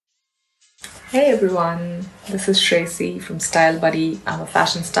Hey everyone, this is Tracy from Style Buddy. I'm a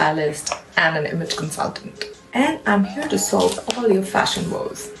fashion stylist and an image consultant, and I'm here to solve all your fashion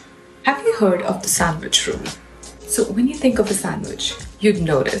woes. Have you heard of the sandwich rule? So, when you think of a sandwich, you'd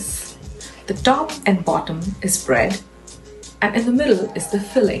notice the top and bottom is bread, and in the middle is the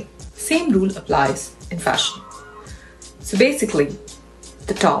filling. Same rule applies in fashion. So, basically,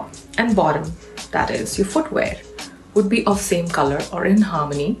 the top and bottom, that is your footwear, would be of same color or in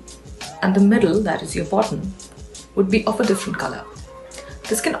harmony, and the middle, that is your bottom, would be of a different color.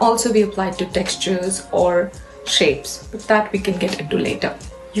 This can also be applied to textures or shapes, but that we can get into later.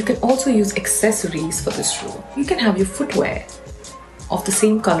 You can also use accessories for this rule. You can have your footwear of the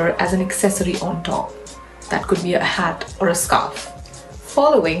same color as an accessory on top. That could be a hat or a scarf.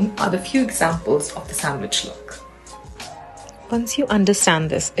 Following are the few examples of the sandwich look. Once you understand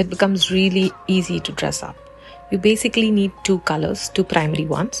this, it becomes really easy to dress up. You basically need two colors, two primary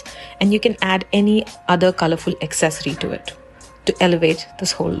ones, and you can add any other colorful accessory to it to elevate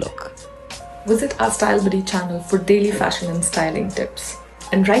this whole look. Visit our Style Buddy channel for daily fashion and styling tips,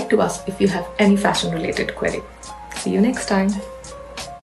 and write to us if you have any fashion related query. See you next time.